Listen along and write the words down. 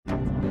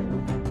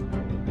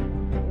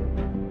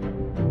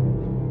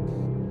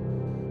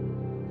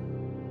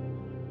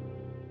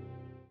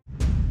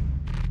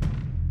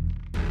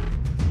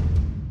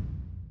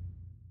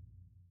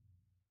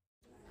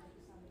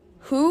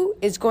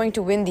is going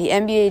to win the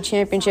NBA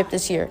championship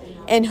this year?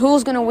 And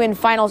who's going to win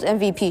Finals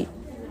MVP?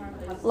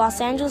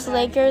 Los Angeles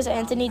Lakers,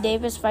 Anthony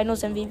Davis,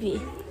 Finals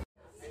MVP.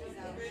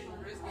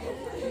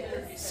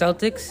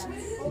 Celtics,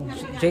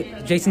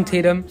 Jason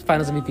Tatum,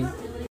 Finals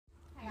MVP.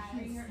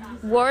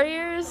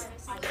 Warriors,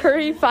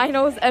 Curry,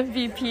 Finals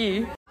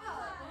MVP.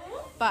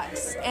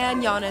 Bucks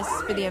and Giannis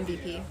for the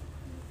MVP.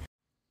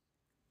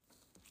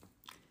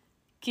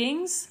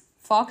 Kings,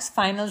 Fox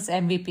Finals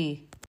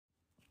MVP.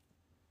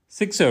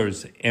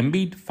 Sixers,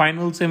 Embiid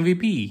Finals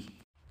MVP.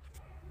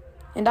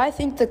 And I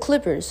think the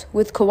Clippers,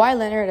 with Kawhi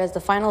Leonard as the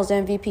Finals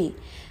MVP.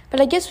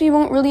 But I guess we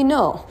won't really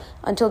know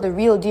until the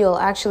real deal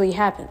actually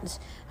happens.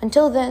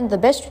 Until then, the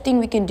best thing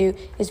we can do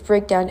is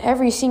break down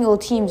every single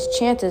team's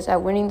chances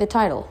at winning the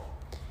title.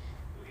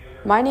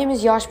 My name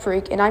is Yash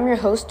Parikh, and I'm your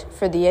host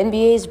for the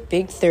NBA's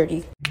Big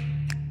 30.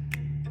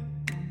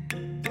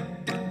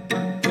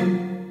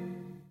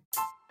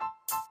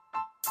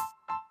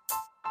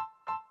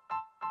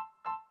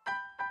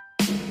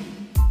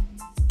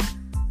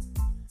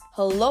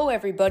 Hello,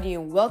 everybody,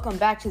 and welcome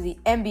back to the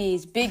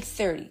NBA's Big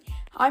 30.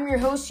 I'm your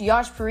host,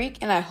 Yash Parikh,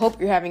 and I hope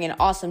you're having an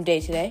awesome day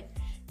today.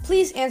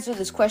 Please answer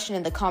this question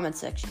in the comment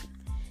section.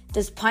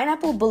 Does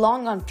pineapple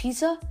belong on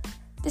pizza?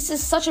 This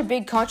is such a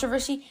big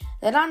controversy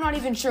that I'm not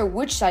even sure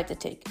which side to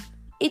take.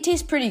 It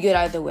tastes pretty good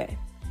either way.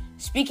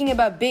 Speaking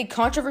about big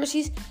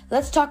controversies,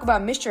 let's talk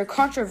about Mr.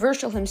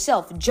 Controversial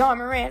himself, Ja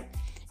Morant,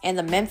 and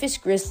the Memphis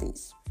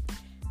Grizzlies.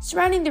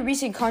 Surrounding the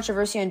recent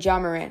controversy on Ja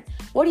Morant,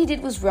 what he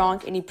did was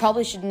wrong and he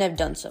probably shouldn't have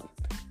done so.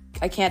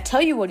 I can't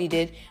tell you what he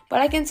did,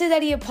 but I can say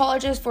that he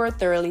apologized for it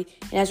thoroughly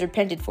and has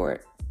repented for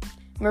it.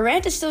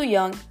 Morant is still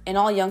young, and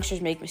all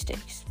youngsters make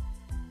mistakes.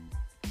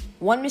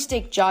 One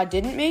mistake Ja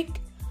didn't make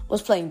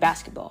was playing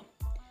basketball.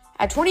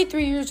 At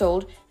 23 years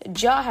old,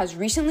 Ja has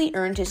recently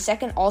earned his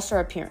second All-Star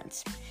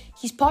appearance.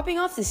 He's popping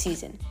off this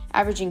season,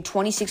 averaging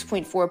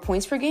 26.4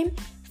 points per game,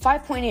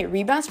 5.8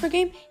 rebounds per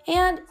game,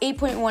 and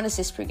 8.1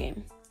 assists per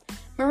game.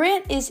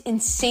 Morant is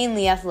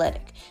insanely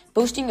athletic,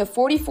 boasting a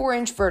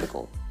 44-inch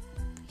vertical.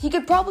 He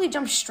could probably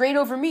jump straight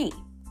over me.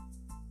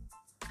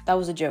 That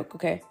was a joke,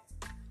 okay?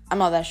 I'm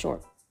not that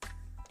short.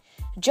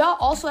 Ja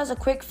also has a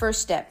quick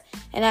first step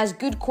and has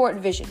good court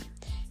vision.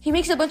 He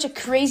makes a bunch of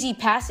crazy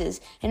passes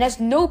and has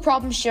no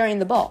problem sharing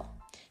the ball.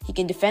 He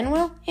can defend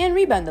well and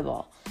rebound the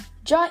ball.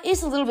 Ja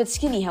is a little bit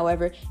skinny,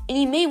 however, and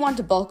he may want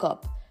to bulk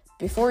up.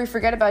 Before we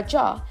forget about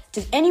Ja,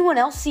 does anyone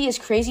else see his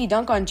crazy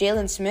dunk on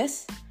Jalen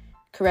Smith?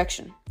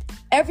 Correction.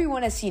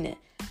 Everyone has seen it.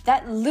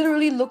 That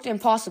literally looked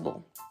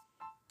impossible.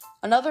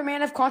 Another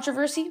man of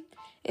controversy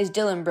is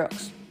Dillon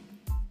Brooks.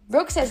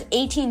 Brooks has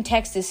 18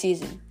 techs this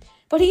season,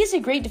 but he is a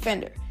great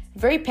defender,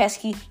 very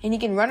pesky, and he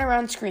can run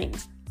around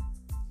screens.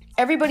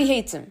 Everybody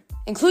hates him,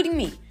 including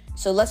me,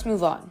 so let's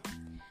move on.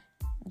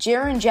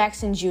 Jaren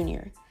Jackson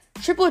Jr.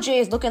 Triple J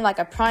is looking like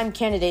a prime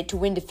candidate to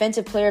win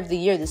Defensive Player of the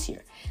Year this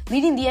year,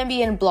 leading the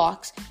NBA in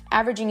blocks,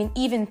 averaging an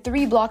even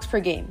 3 blocks per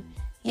game.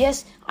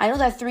 Yes, I know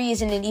that 3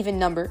 isn't an even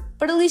number,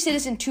 but at least it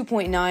isn't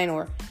 2.9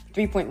 or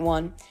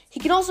 3.1. He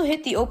can also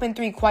hit the open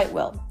 3 quite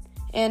well,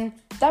 and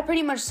that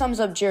pretty much sums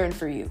up Jaren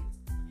for you.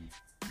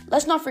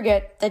 Let's not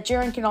forget that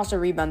Jaren can also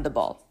rebound the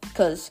ball,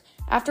 because,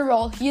 after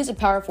all, he is a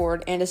power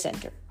forward and a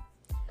center.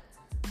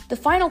 The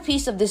final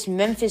piece of this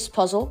Memphis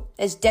puzzle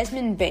is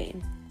Desmond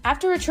Bane.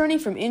 After returning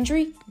from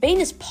injury,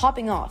 Bane is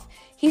popping off.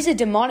 He's a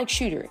demonic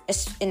shooter,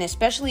 an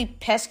especially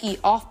pesky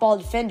off-ball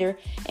defender,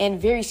 and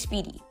very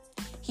speedy.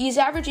 He is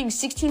averaging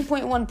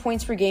 16.1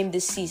 points per game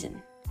this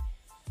season.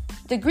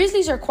 The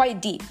Grizzlies are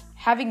quite deep,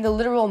 having the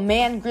literal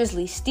man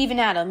Grizzly, Steven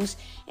Adams,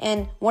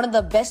 and one of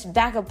the best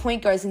backup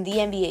point guards in the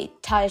NBA,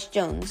 Tyus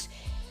Jones.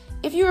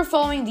 If you were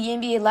following the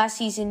NBA last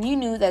season, you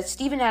knew that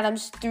Steven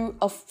Adams threw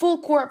a full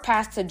court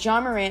pass to Ja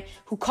Morant,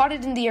 who caught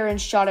it in the air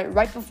and shot it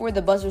right before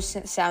the buzzer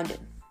sounded.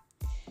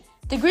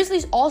 The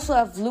Grizzlies also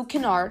have Luke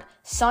Kennard,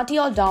 Santi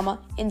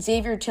Aldama, and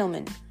Xavier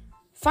Tillman.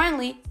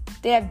 Finally,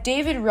 they have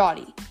David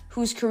Roddy,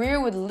 whose career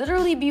would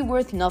literally be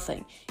worth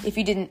nothing if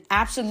he didn't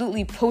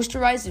absolutely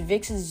posterize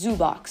Vic's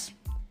Zubox.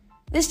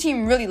 This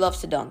team really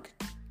loves to dunk.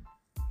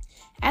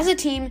 As a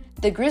team,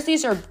 the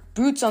Grizzlies are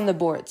brutes on the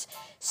boards,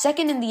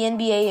 second in the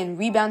NBA in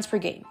rebounds per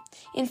game.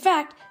 In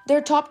fact,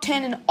 they're top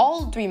 10 in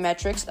all 3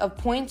 metrics of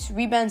points,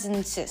 rebounds, and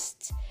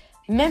assists.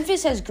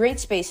 Memphis has great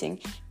spacing,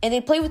 and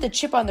they play with a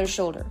chip on their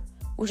shoulder,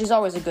 which is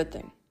always a good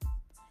thing.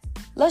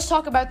 Let's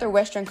talk about their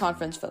Western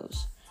Conference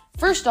foes.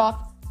 First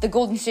off, the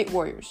Golden State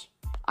Warriors.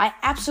 I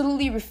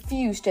absolutely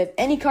refuse to have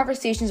any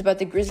conversations about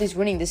the Grizzlies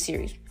winning this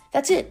series.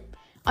 That's it.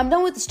 I'm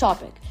done with this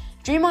topic.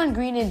 Draymond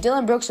Green and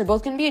Dillon Brooks are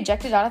both going to be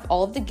ejected out of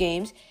all of the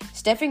games.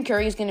 Stephen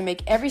Curry is going to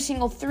make every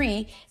single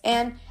 3,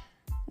 and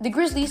the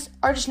Grizzlies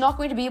are just not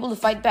going to be able to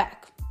fight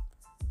back.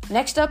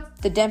 Next up,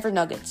 the Denver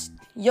Nuggets.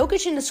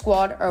 Jokic and the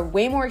squad are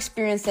way more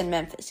experienced than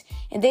Memphis,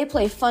 and they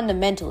play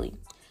fundamentally.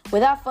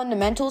 Without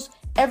fundamentals,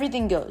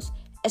 everything goes,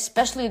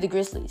 especially the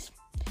Grizzlies.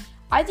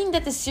 I think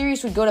that the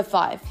series would go to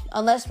 5,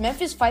 unless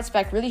Memphis fights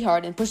back really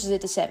hard and pushes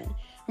it to 7.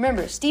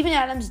 Remember, Steven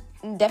Adams'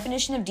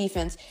 definition of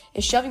defense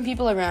is shoving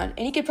people around,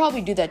 and he could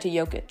probably do that to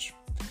Jokic.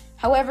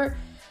 However,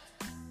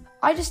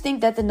 I just think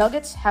that the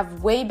Nuggets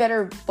have way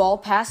better ball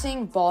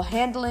passing, ball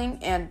handling,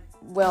 and,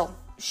 well,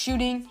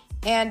 shooting,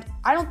 and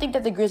I don't think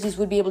that the Grizzlies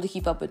would be able to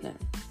keep up with them.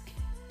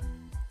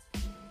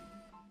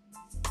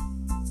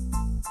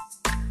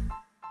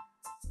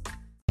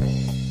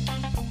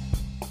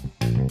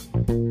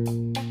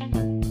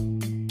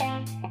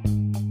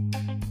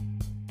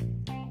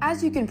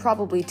 As you can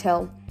probably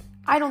tell,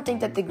 I don't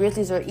think that the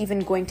Grizzlies are even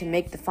going to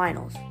make the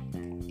finals.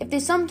 If they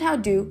somehow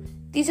do,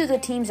 these are the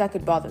teams that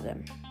could bother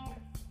them.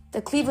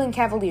 The Cleveland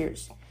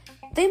Cavaliers.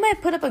 They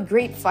might put up a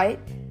great fight,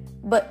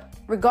 but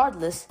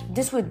regardless,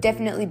 this would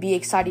definitely be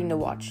exciting to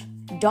watch.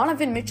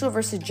 Donovan Mitchell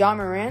versus Ja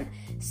Morant?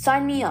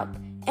 Sign me up.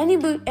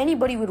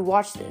 Anybody would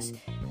watch this.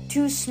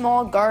 Two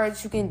small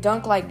guards who can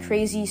dunk like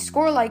crazy,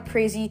 score like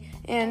crazy,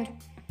 and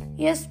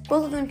yes,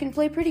 both of them can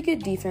play pretty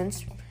good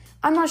defense.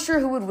 I'm not sure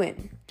who would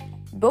win.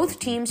 Both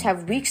teams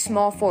have weak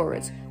small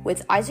forwards,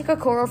 with Isaac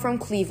Okoro from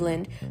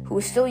Cleveland, who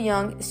is still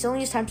young, still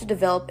needs time to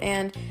develop,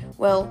 and,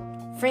 well,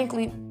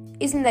 frankly,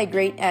 isn't that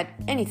great at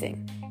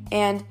anything.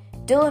 And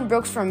Dylan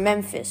Brooks from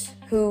Memphis,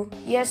 who,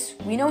 yes,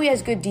 we know he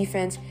has good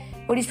defense,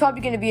 but he's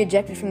probably going to be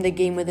ejected from the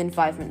game within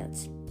 5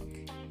 minutes.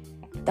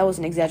 That was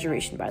an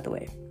exaggeration, by the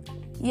way.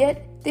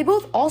 Yet, they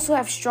both also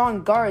have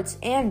strong guards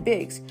and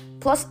bigs,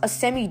 plus a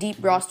semi-deep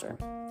roster.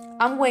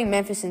 I'm going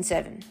Memphis in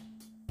 7.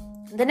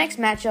 The next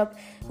matchup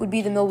would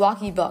be the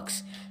Milwaukee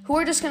Bucks, who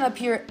are just going to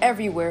appear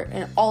everywhere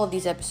in all of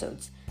these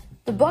episodes.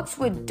 The Bucks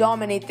would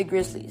dominate the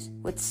Grizzlies.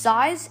 With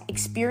size,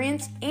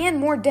 experience, and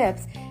more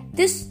depth,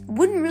 this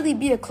wouldn't really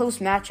be a close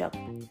matchup.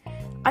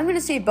 I'm going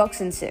to say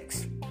Bucks in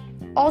 6.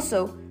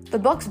 Also, the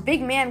Bucks'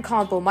 big man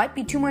combo might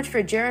be too much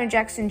for Jaren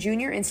Jackson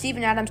Jr. and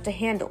Steven Adams to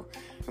handle.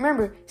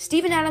 Remember,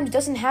 Steven Adams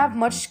doesn't have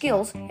much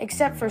skills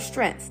except for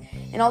strength,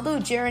 and although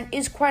Jaren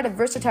is quite a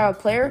versatile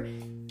player,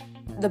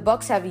 the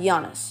Bucks have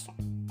Giannis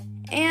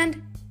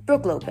and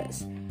Brook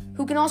Lopez,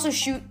 who can also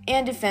shoot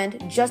and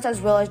defend just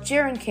as well as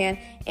Jaren can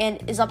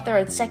and is up there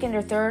at 2nd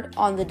or 3rd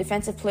on the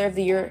Defensive Player of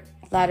the Year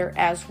ladder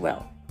as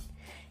well.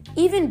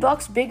 Even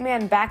Bucks big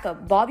man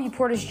backup Bobby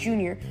Portis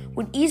Jr.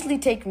 would easily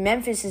take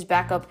Memphis'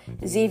 backup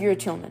Xavier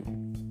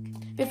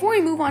Tillman. Before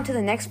we move on to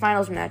the next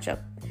finals matchup,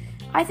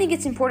 I think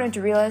it's important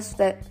to realize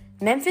that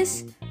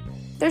Memphis,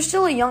 they're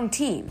still a young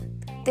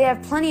team. They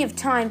have plenty of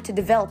time to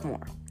develop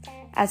more.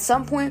 At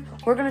some point,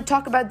 we're going to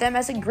talk about them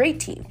as a great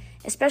team,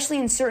 especially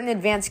in certain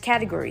advanced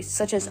categories,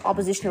 such as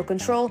oppositional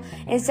control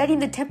and setting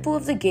the tempo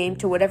of the game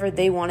to whatever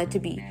they want it to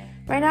be.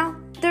 Right now,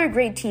 they're a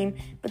great team,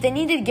 but they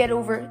need to get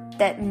over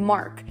that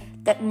mark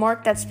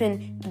that's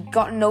been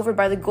gotten over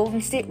by the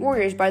Golden State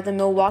Warriors, by the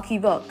Milwaukee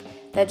Bucks,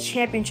 that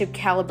championship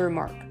caliber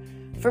mark.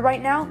 For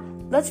right now,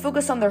 let's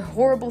focus on their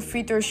horrible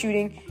free throw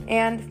shooting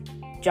and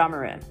Ja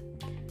Morant.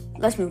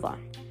 Let's move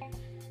on.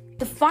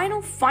 The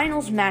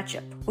finals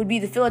matchup would be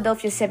the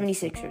Philadelphia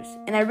 76ers,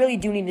 and I really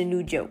do need a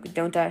new joke,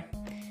 don't I?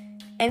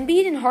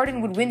 Embiid and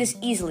Harden would win this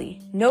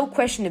easily, no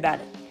question about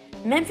it.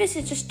 Memphis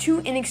is just too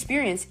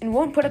inexperienced and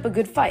won't put up a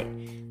good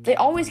fight. They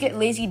always get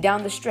lazy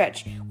down the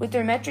stretch, with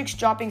their metrics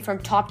dropping from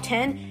top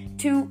 10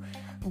 to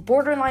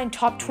borderline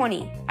top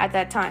 20 at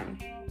that time.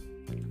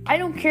 I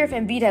don't care if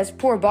Embiid has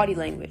poor body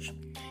language.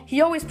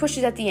 He always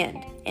pushes at the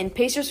end, and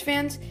Pacers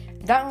fans,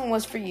 that one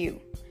was for you.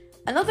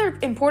 Another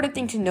important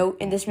thing to note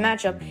in this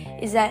matchup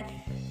is that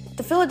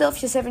the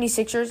Philadelphia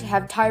 76ers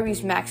have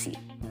Tyrese Maxey,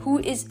 who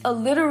is a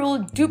literal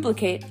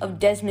duplicate of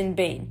Desmond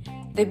Bane.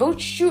 They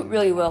both shoot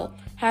really well,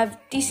 have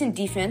decent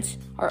defense,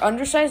 are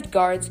undersized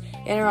guards,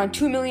 and are on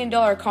 $2 million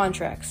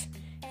contracts.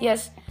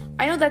 Yes,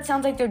 I know that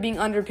sounds like they're being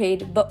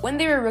underpaid, but when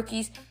they were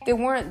rookies, they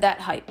weren't that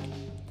hyped.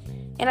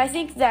 And I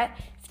think that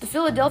the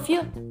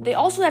Philadelphia, they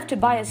also have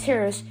Tobias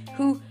Harris,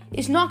 who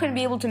is not going to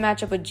be able to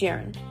match up with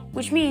Jaren,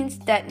 which means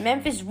that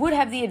Memphis would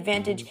have the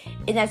advantage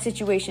in that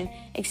situation,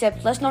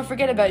 except let's not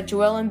forget about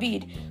Joel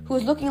Embiid, who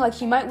is looking like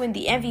he might win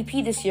the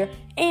MVP this year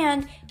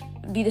and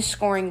be the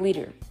scoring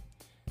leader.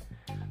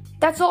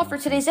 That's all for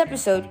today's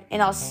episode,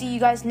 and I'll see you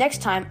guys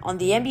next time on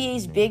the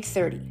NBA's Big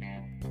 30.